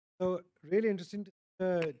So really interesting to see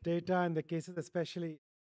the data and the cases especially.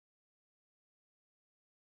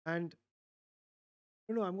 And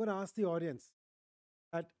I'm going to ask the audience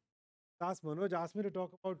that last Manoj asked me to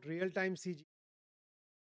talk about real-time CG.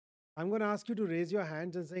 I'm going to ask you to raise your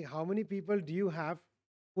hands and say how many people do you have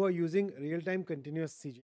who are using real-time continuous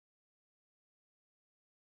CG?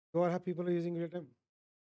 Do I have people who are using real-time?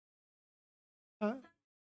 Huh?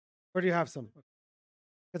 But you have some.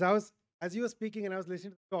 Because I was, as you were speaking and I was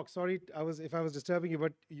listening to the talk, sorry, if I was disturbing you,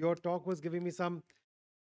 but your talk was giving me some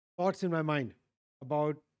thoughts in my mind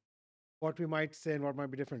about what we might say and what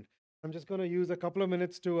might be different. I'm just going to use a couple of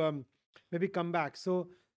minutes to maybe come back. So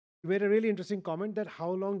you made a really interesting comment that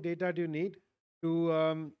how long data do you need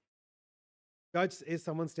to judge is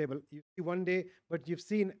someone stable? You see one day, but you've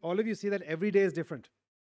seen, all of you see that every day is different.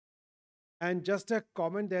 And just a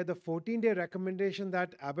comment there, the 14-day recommendation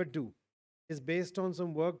that Abbott do is based on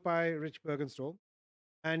some work by Rich Bergenstrom.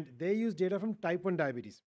 And they use data from type 1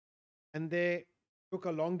 diabetes. And they took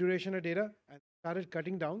a long duration of data and started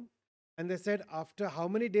cutting down. And they said, after how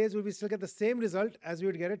many days will we still get the same result as we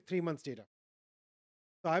would get at 3 months data?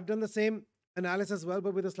 So I've done the same analysis as well,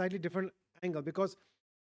 but with a slightly different angle because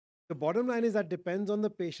the bottom line is that depends on the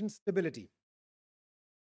patient's stability.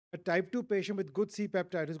 A type 2 patient with good C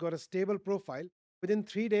peptide who's got a stable profile, within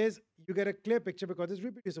 3 days, you get a clear picture because it's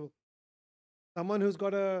reproducible. Someone who's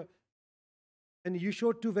got and you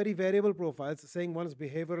showed two very variable profiles, saying one is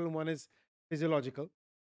behavioral and one is physiological.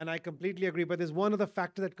 And I completely agree. But there's one other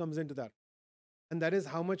factor that comes into that, and that is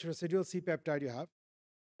how much residual C peptide you have.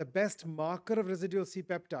 The best marker of residual C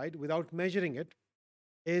peptide without measuring it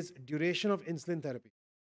is duration of insulin therapy.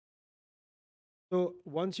 So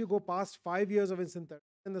once you go past 5 years of insulin therapy,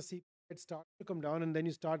 then the C peptide starts to come down, and then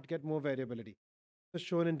you start to get more variability. It's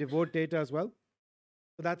shown in devote data as well.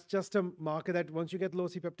 So that's just a marker that once you get low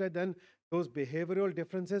C peptide, then those behavioral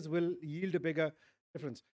differences will yield a bigger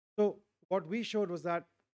difference. So what we showed was that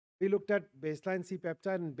we looked at baseline C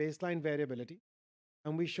peptide and baseline variability.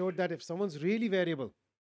 And we showed that if someone's really variable,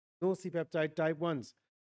 no C peptide type 1s,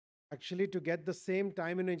 actually to get the same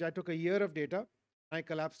time in range, I took a year of data, I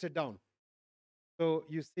collapsed it down. So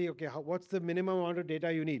you see, okay, what's the minimum amount of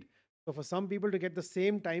data you need? So for some people to get the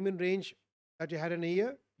same time in range that you had in a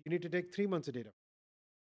year, you need to take 3 months of data.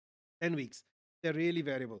 10 weeks. They're really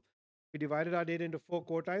variable. We divided our data into 4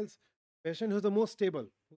 quartiles. Patient who's the most stable,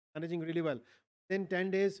 who's managing really well. Then 10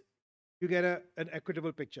 days, you get an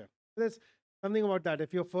equitable picture. There's something about that.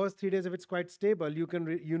 If your first 3 days, if it's quite stable,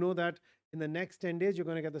 you know that in the next 10 days, you're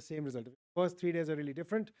going to get the same result. If the first 3 days are really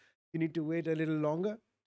different, you need to wait a little longer,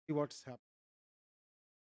 see what's happening.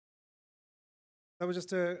 That was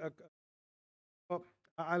just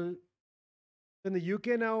I'll in the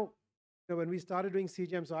UK now, when we started doing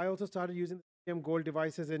CGM, so I also started using the CGM Gold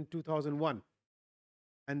devices in 2001.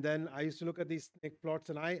 And then I used to look at these snake plots,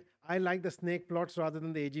 and I like the snake plots rather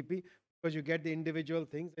than the AGP because you get the individual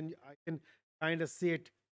things, and I can kind of see it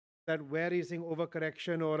that where you're seeing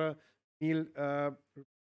overcorrection or a meal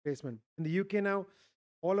replacement. In the UK now,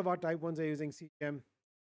 all of our type 1s are using CGM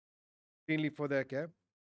mainly for their care.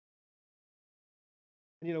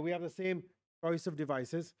 And we have the same choice of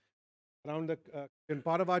devices around and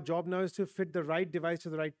part of our job now is to fit the right device to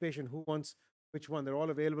the right patient who wants which one. They're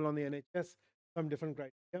all available on the NHS, some different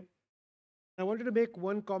criteria. I wanted to make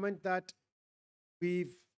one comment that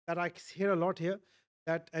I hear a lot here,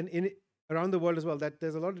 that and in around the world as well, that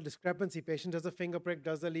there's a lot of discrepancy. Patient does a finger prick,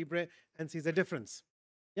 does a Libre, and sees a difference.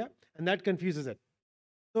 Yeah, and that confuses it.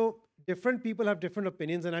 So different people have different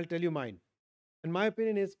opinions, and I'll tell you mine. And my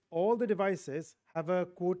opinion is all the devices have a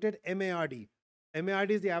quoted MARD.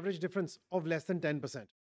 MARD is the average difference of less than 10%.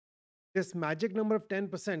 This magic number of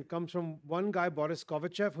 10% comes from one guy, Boris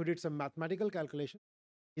Kovachev, who did some mathematical calculation.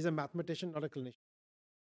 He's a mathematician, not a clinician.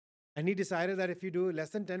 And he decided that if you do less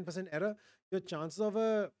than 10% error, your chances of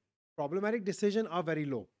a problematic decision are very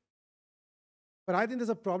low. But I think there's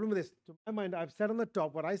a problem with this. To my mind, I've said on the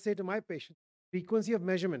top, what I say to my patient, frequency of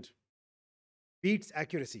measurement beats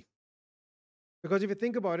accuracy. Because if you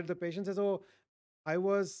think about it, the patient says, oh,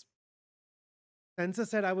 sensor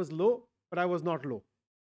said I was low, but I was not low.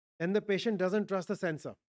 Then the patient doesn't trust the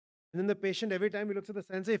sensor. And then the patient, every time he looks at the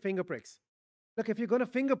sensor, he finger pricks. Look, if you're going to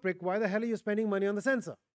finger prick, why the hell are you spending money on the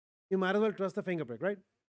sensor? You might as well trust the finger prick, right?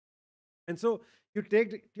 And so you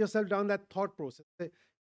take yourself down that thought process.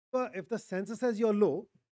 If the sensor says you're low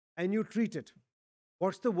and you treat it,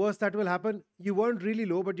 what's the worst that will happen? You weren't really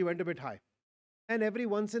low, but you went a bit high. And every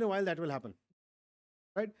once in a while, that will happen.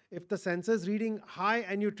 Right? If the sensor is reading high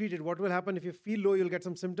and you treat it, what will happen? If you feel low, you'll get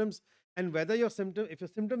some symptoms. And if your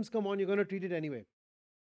symptoms come on, you're going to treat it anyway.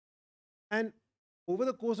 And over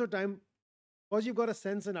the course of time, Because you've got a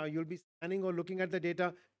sensor now, you'll be scanning or looking at the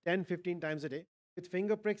data 10, 15 times a day. With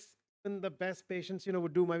finger pricks, even the best patients,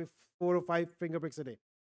 would do maybe 4 or 5 finger pricks a day.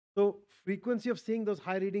 So frequency of seeing those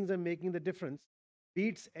high readings and making the difference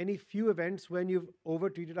beats any few events when you've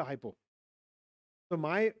overtreated a hypo. So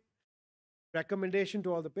my recommendation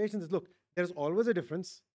to all the patients is, look, there's always a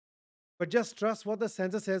difference, but just trust what the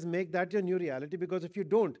sensor says, make that your new reality. Because if you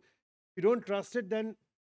don't trust it, then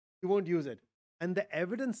you won't use it. And the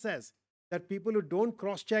evidence says that people who don't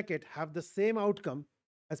cross check it have the same outcome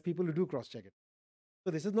as people who do cross check it.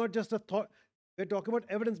 So this is not just a thought. We're talking about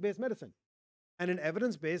evidence based medicine. And in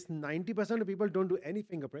evidence based, 90% of people don't do any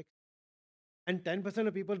finger prick. And 10%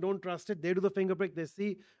 of people don't trust it. They do the finger prick, they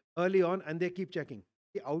see early on, and they keep checking.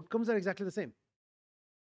 The outcomes are exactly the same.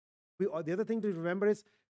 The other thing to remember is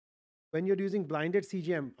when you're using blinded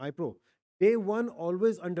CGM, iPro, day one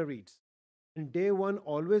always underreads. And day one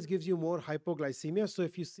always gives you more hypoglycemia. So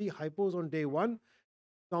if you see hypos on day one,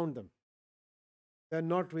 count them. They're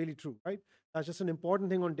not really true, right? That's just an important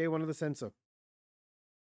thing on day one of the sensor.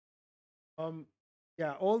 Um,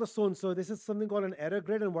 yeah, all the zones. So this is something called an error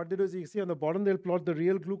grid. And what they do is you see on the bottom, they'll plot the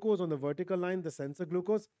real glucose, on the vertical line, the sensor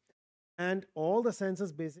glucose. And all the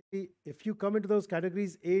sensors basically, if you come into those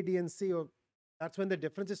categories A, D, and C, or that's when the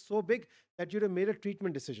difference is so big that you'd have made a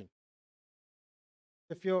treatment decision.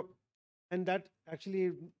 If you're, and that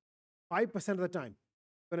actually 5% of the time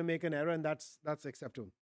going to make an error, and that's acceptable.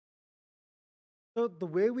 So the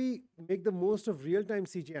way we make the most of real-time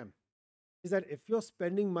CGM is that if you're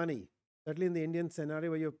spending money, certainly in the Indian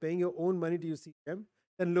scenario where you're paying your own money to use CGM,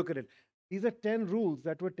 then look at it. These are 10 rules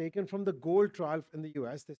that were taken from the GOLD trial in the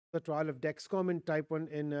US. This is the trial of Dexcom in type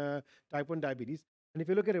 1 diabetes. And if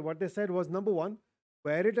you look at it, what they said was, number one,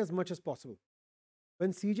 wear it as much as possible.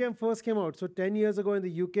 When CGM first came out, so 10 years ago in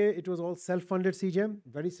the UK, it was all self-funded CGM,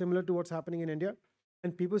 very similar to what's happening in India.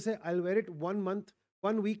 And people say, I'll wear it 1 month,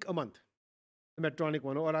 1 week a month, the Medtronic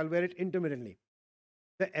one, or I'll wear it intermittently.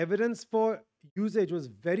 The evidence for usage was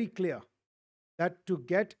very clear that to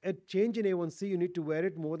get a change in A1C, you need to wear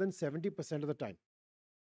it more than 70% of the time.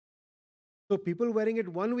 So people wearing it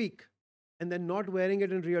 1 week and then not wearing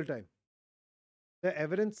it in real time. The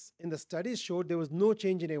evidence in the studies showed there was no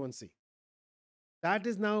change in A1C. That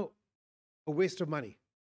is now a waste of money.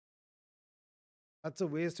 That's a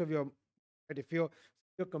waste of your. But if you're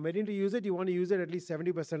committing to use it, you want to use it at least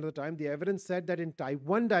 70% of the time. The evidence said that in type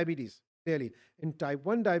 1 diabetes, clearly, in type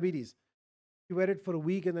 1 diabetes, you wear it for a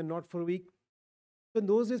week and then not for a week. So in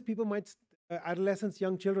those days, people might, adolescents,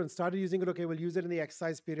 young children started using it. Okay, we'll use it in the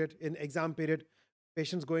exercise period, in exam period.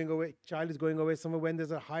 Patient's going away, child is going away somewhere when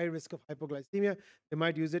there's a high risk of hypoglycemia. They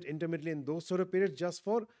might use it intermittently in those sort of periods just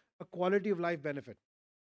for a quality of life benefit.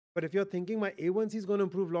 But if you're thinking my A1C is going to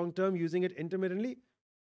improve long term using it intermittently,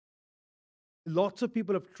 lots of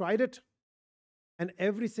people have tried it. And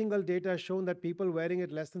every single data has shown that people wearing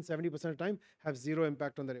it less than 70% of the time have zero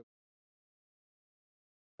impact on their A1C.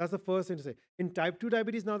 That's the first thing to say. In type 2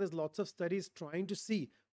 diabetes now, there's lots of studies trying to see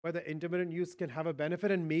whether intermittent use can have a benefit.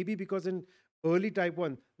 And maybe because in early type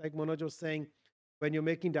 1, like Manoj was saying, when you're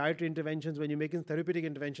making dietary interventions, when you're making therapeutic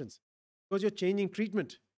interventions, because you're changing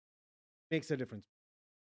treatment, makes a difference.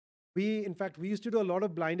 In fact, we used to do a lot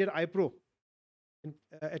of blinded iPro.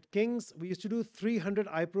 At King's, we used to do 300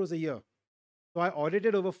 iPros a year. So I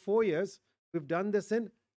audited over 4 years. We've done this in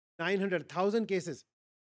 900,000 cases.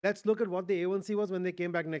 Let's look at what the A1C was when they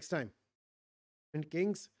came back next time. In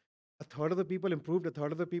King's, a third of the people improved, a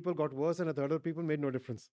third of the people got worse, and a third of the people made no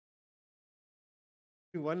difference.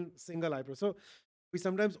 One single iPro. So we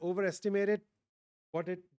sometimes overestimate what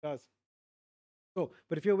it does. So,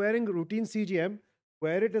 but if you're wearing routine CGM,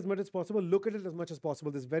 wear it as much as possible, look at it as much as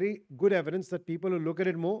possible. There's very good evidence that people who look at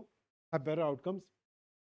it more have better outcomes.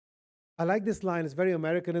 I like this line, it's very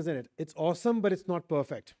American, isn't it? It's awesome, but it's not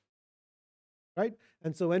perfect. Right?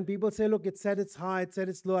 And so when people say, look, it said it's high, it said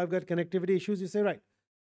it's low, I've got connectivity issues, you say, right.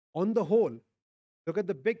 On the whole, look at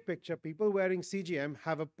the big picture. People wearing CGM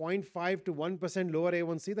have a 0.5 to 1% lower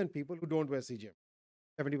A1C than people who don't wear CGM,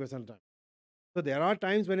 70% of the time. So there are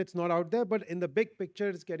times when it's not out there, but in the big picture,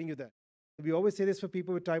 it's getting you there. We always say this for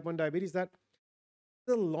people with type 1 diabetes, that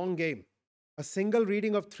it's a long game. A single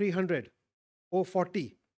reading of 300 or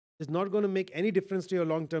 40 is not going to make any difference to your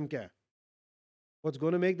long-term care. What's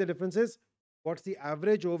going to make the difference is what's the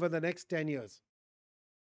average over the next 10 years.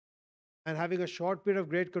 And having a short period of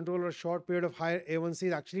great control or a short period of higher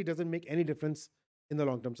A1C actually doesn't make any difference in the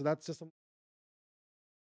long term. So that's just some.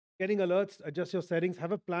 Getting alerts, adjust your settings,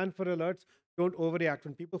 have a plan for alerts, don't overreact.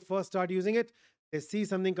 When people first start using it, they see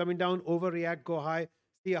something coming down, overreact, go high,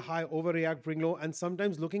 see a high, overreact, bring low, and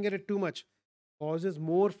sometimes looking at it too much causes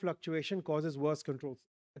more fluctuation, causes worse controls,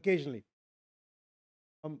 occasionally.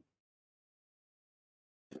 Um,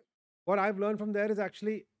 what I've learned from there is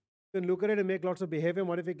actually you can look at it and make lots of behavior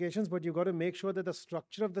modifications, but you've got to make sure that the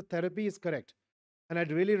structure of the therapy is correct. And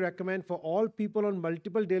I'd really recommend for all people on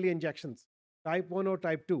multiple daily injections, type 1 or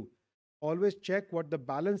type 2, always check what the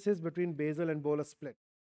balance is between basal and bolus split.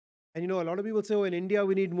 And a lot of people say, oh, in India,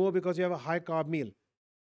 we need more because you have a high carb meal.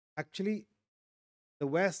 Actually, the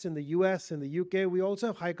West, in the US, in the UK, we also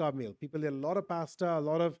have high carb meal. People eat a lot of pasta, uh,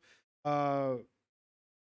 lot of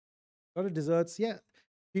desserts. Yeah,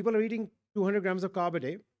 people are eating 200 grams of carb a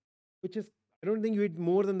day, which is, I don't think you eat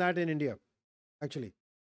more than that in India, actually.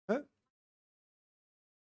 Huh?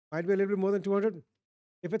 Might be a little bit more than 200.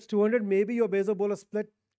 If it's 200, maybe your basal bolus split,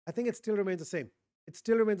 I think it still remains the same. It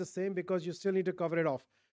still remains the same because you still need to cover it off.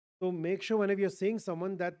 So make sure whenever you're seeing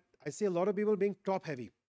someone that I see a lot of people being top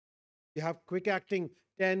heavy. You have quick acting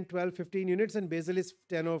 10, 12, 15 units, and basal is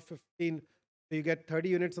 10 or 15. So you get 30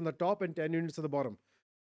 units on the top and 10 units on the bottom.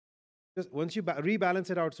 Just once you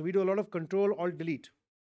rebalance it out. So we do a lot of control, alt, delete.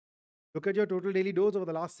 Look at your total daily dose over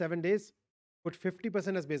the last 7 days. Put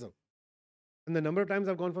 50% as basal. And the number of times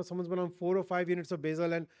I've gone for someone's been on 4 or 5 units of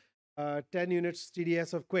basal and 10 units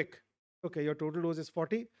TDS of quick. Okay, your total dose is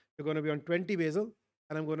 40. You're going to be on 20 basal,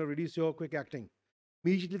 and I'm going to reduce your quick acting.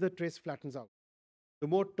 Immediately the trace flattens out. The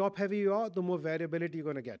more top heavy you are, the more variability you're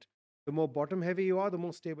going to get. The more bottom heavy you are, the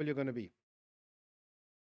more stable you're going to be.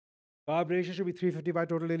 Carb ratio should be 350 by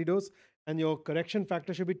total daily dose, and your correction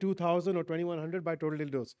factor should be 2000 or 2100 by total daily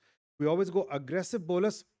dose. We always go aggressive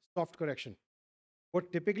bolus, soft correction.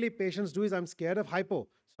 What typically patients do is I'm scared of hypo, so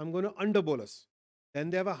I'm going to under bolus. Then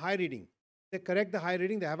they have a high reading. They correct the high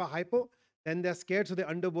reading, they have a hypo, then they're scared, so they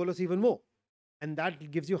under bolus even more. And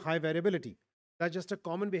that gives you high variability. That's just a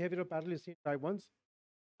common behavioral pattern you see in type 1s.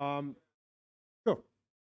 Um, sure.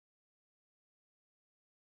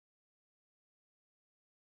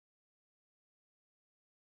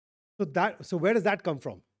 So where does that come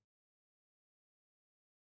from?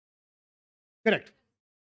 Correct.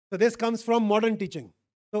 So this comes from modern teaching.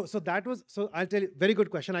 So I'll tell you, very good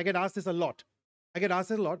question. I get asked this a lot.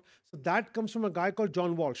 So that comes from a guy called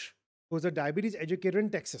John Walsh, who's a diabetes educator in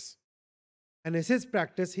Texas. And it's his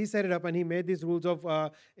practice. He set it up and he made these rules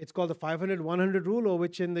of, it's called the 500-100 rule, or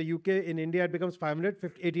which in the UK, in India, it becomes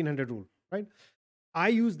 500-1800 rule, right? I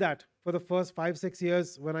used that for the first 5-6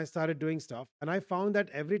 years when I started doing stuff. And I found that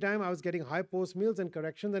every time I was getting high post meals and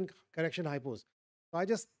corrections and correction hypos. So I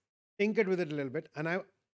just tinkered with it a little bit. And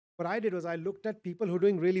what I did was I looked at people who are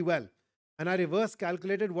doing really well and I reverse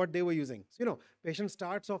calculated what they were using. So, patient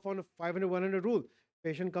starts off on a 500-100 rule.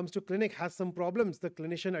 Patient comes to clinic, has some problems. The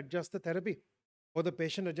clinician adjusts the therapy or the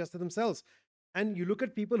patient adjusts themselves. And you look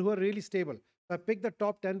at people who are really stable. So I picked the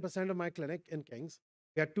top 10% of my clinic in Kings.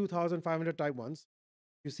 We had 2,500 type 1s.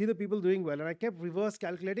 You see the people doing well. And I kept reverse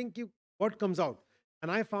calculating what comes out. And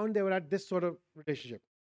I found they were at this sort of relationship.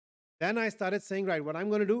 Then I started saying, right, what I'm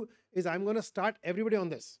going to do is I'm going to start everybody on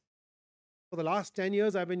this. For the last 10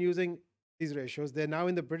 years, I've been using these ratios. They're now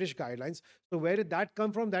in the British guidelines. So where did that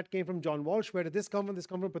come from? That came from John Walsh. Where did this come from? This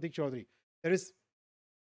come from Pratik Choudhary. There is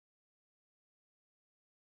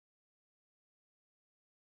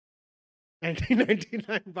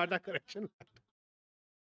 1999 Bata correction.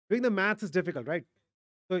 Doing the maths is difficult, right?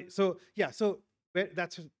 So yeah. So where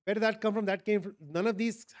did that come from? That came from, none of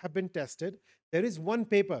these have been tested. There is one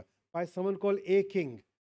paper by someone called A. King.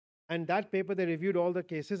 And that paper, they reviewed all the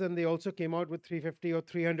cases and they also came out with 350 or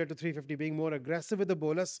 300 to 350 being more aggressive with the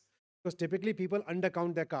bolus because typically people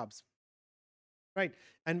undercount their carbs, right?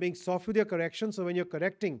 And being soft with your correction. So when you're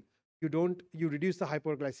correcting, you reduce the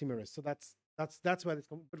hypoglycemia risk. So that's why this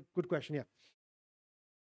comes. Good question, yeah.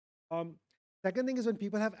 Um, Second thing is when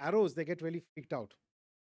people have arrows, they get really freaked out.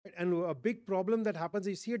 Right? And a big problem that happens,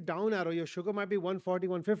 you see a down arrow, your sugar might be 140,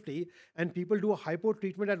 150, and people do a hypo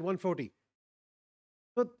treatment at 140.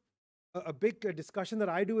 So a big discussion that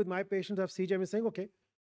I do with my patients of CGM is saying, okay,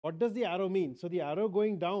 what does the arrow mean? So the arrow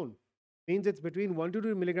going down means it's between 1 to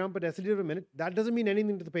 2 milligram per deciliter a minute. That doesn't mean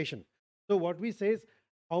anything to the patient. So what we say is,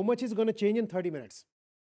 how much is going to change in 30 minutes?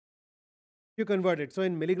 You convert it. So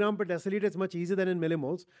in milligram per deciliter, it's much easier than in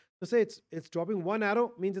millimoles. So say it's dropping one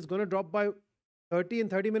arrow, means it's going to drop by 30 in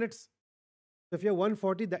 30 minutes. So if you're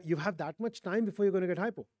 140, that you have that much time before you're going to get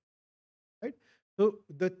hypo, right? So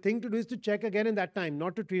the thing to do is to check again in that time,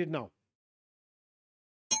 not to treat it now.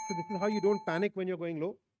 So this is how you don't panic when you're going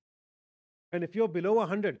low. And if you're below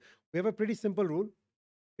 100, we have a pretty simple rule.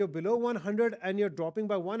 If you're below 100 and you're dropping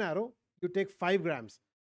by one arrow, you take 5 grams.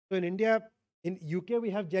 So in India, in UK, we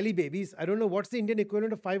have jelly babies. I don't know what's the Indian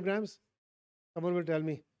equivalent of 5 grams. Someone will tell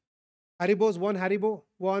me. Haribo's one Haribo,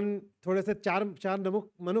 one thoda sa char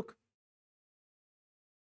manuk.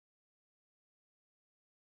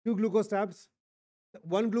 Two glucose tabs.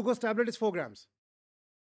 One glucose tablet is 4 grams.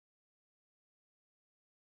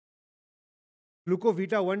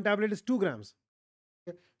 Glucovita, one tablet is 2 grams.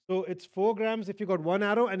 Okay. So it's 4 grams if you got one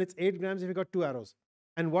arrow, and it's 8 grams if you got two arrows.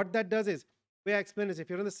 And what that does is, the way I explain is, if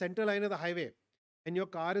you're on the center line of the highway and your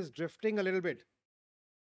car is drifting a little bit,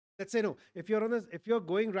 let's say no, if you're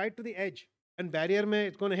going right to the edge and barrier mein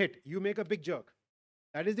it's going to hit, you make a big jerk.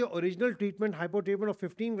 That is the original treatment, hypo treatment of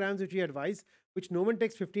 15 grams, which we advise, which no one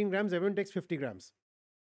takes 15 grams, everyone takes 50 grams.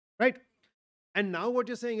 Right? And now what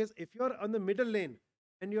you're saying is, if you're on the middle lane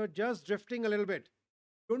and you're just drifting a little bit,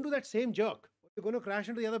 don't do that same jerk. You're going to crash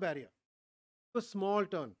into the other barrier. A small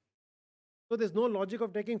turn. So there's no logic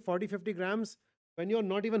of taking 40, 50 grams when you're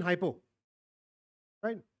not even hypo.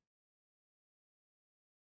 Right?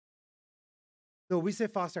 So we say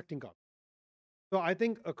fast acting carb. So I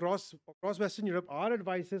think across Western Europe, our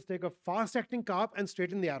advice is take a fast acting carb and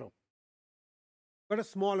straighten the arrow, but a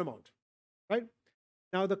small amount. Right?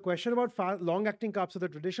 Now, the question about long acting carb, so the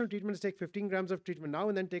traditional treatment is take 15 grams of treatment now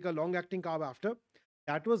and then take a long acting carb after.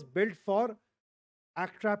 That was built for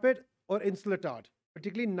Actrapid or Insulatard,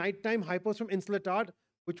 particularly nighttime hypos from Insulatard,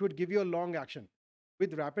 which would give you a long action.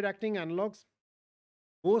 With rapid acting analogs,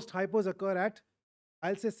 most hypos occur at,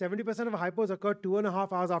 I'll say 70% of hypos occur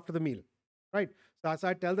 2.5 hours after the meal. Right? So as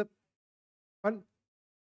I tell the one,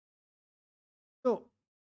 so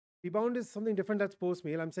rebound is something different that's post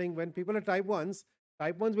meal. I'm saying when people are type 1s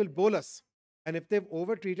will bolus. And if they've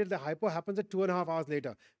overtreated, the hypo happens at 2.5 hours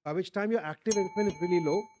later, by which time your active insulin is really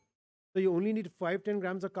low. So you only need 5, 10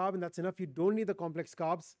 grams of carb, and that's enough. You don't need the complex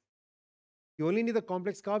carbs. You only need the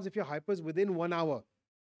complex carbs if your hypo is within 1 hour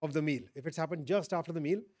of the meal. If it's happened just after the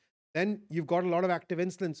meal, then you've got a lot of active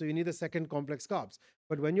insulin, so you need the second complex carbs.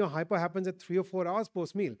 But when your hypo happens at 3 or 4 hours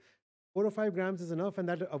post meal, 4 or 5 grams is enough, and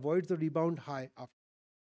that avoids the rebound high after.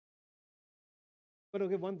 But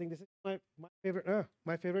okay, one thing. This is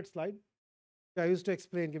my favorite slide. I used to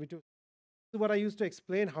explain. Give it to. This is what I used to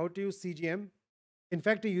explain how to use CGM. In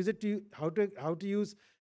fact, I use it to how to use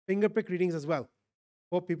finger prick readings as well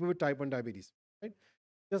for people with type 1 diabetes. Right?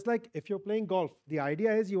 Just like if you're playing golf, the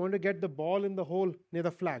idea is you want to get the ball in the hole near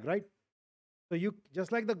the flag, right? So you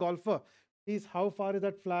just like the golfer sees how far is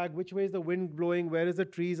that flag, which way is the wind blowing, where is the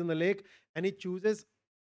trees in the lake, and he chooses.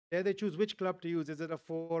 There they choose which club to use. Is it a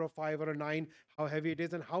 4 or 5 or a 9? How heavy it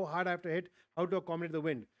is and how hard I have to hit, how to accommodate the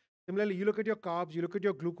wind. Similarly, you look at your carbs, you look at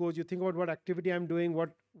your glucose, you think about what activity I'm doing, what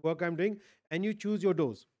work I'm doing, and you choose your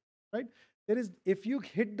dose. Right? There is, if you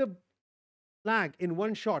hit the flag in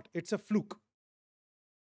one shot, it's a fluke.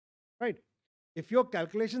 Right? If your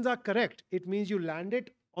calculations are correct, it means you land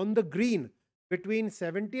it on the green between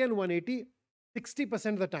 70 and 180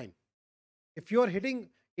 60% of the time. If you're hitting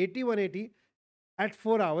 80, 180 at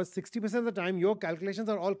 4 hours, 60% of the time, your calculations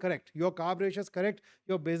are all correct. Your carb ratio is correct.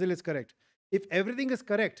 Your basal is correct. If everything is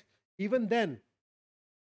correct, even then,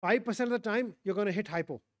 5% of the time, you're going to hit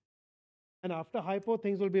hypo. And after hypo,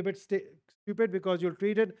 things will be a bit stupid because you'll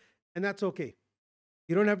treat it, and that's okay.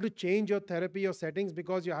 You don't have to change your therapy or settings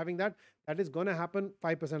because you're having that. That is going to happen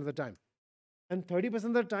 5% of the time. And 30%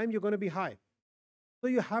 of the time, you're going to be high. So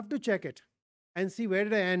you have to check it and see where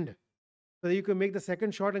did I end so that you can make the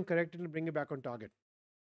second shot and correct it and bring it back on target.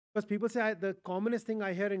 Because people say the commonest thing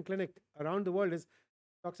I hear in clinic around the world is,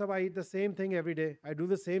 Dr. Sahab, I eat the same thing every day. I do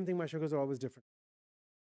the same thing. My sugars are always different.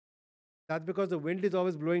 That's because the wind is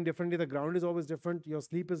always blowing differently. The ground is always different. Your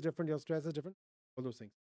sleep is different. Your stress is different. All those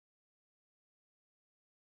things.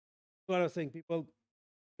 So I was saying people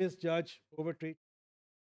misjudge, overtreat.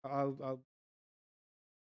 If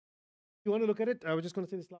you want to look at it, I was just going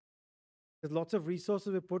to say this last. There's lots of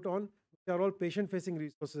resources we put on. They are all patient-facing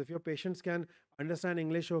resources. If your patients can understand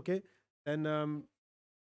English, okay, then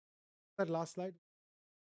that last slide.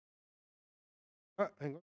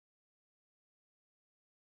 Hang on.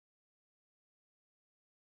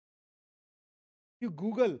 You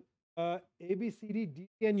Google ABCD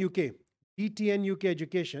DTN UK, DTN UK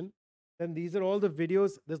education, then these are all the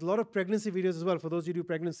videos. There's a lot of pregnancy videos as well for those who do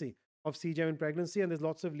pregnancy, of CGM in pregnancy, and there's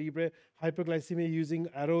lots of Libre, hyperglycemia using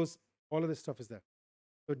arrows. All of this stuff is there.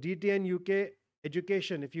 So DTN UK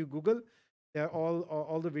education, if you Google, they're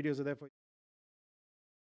all the videos are there for you.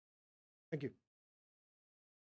 Thank you.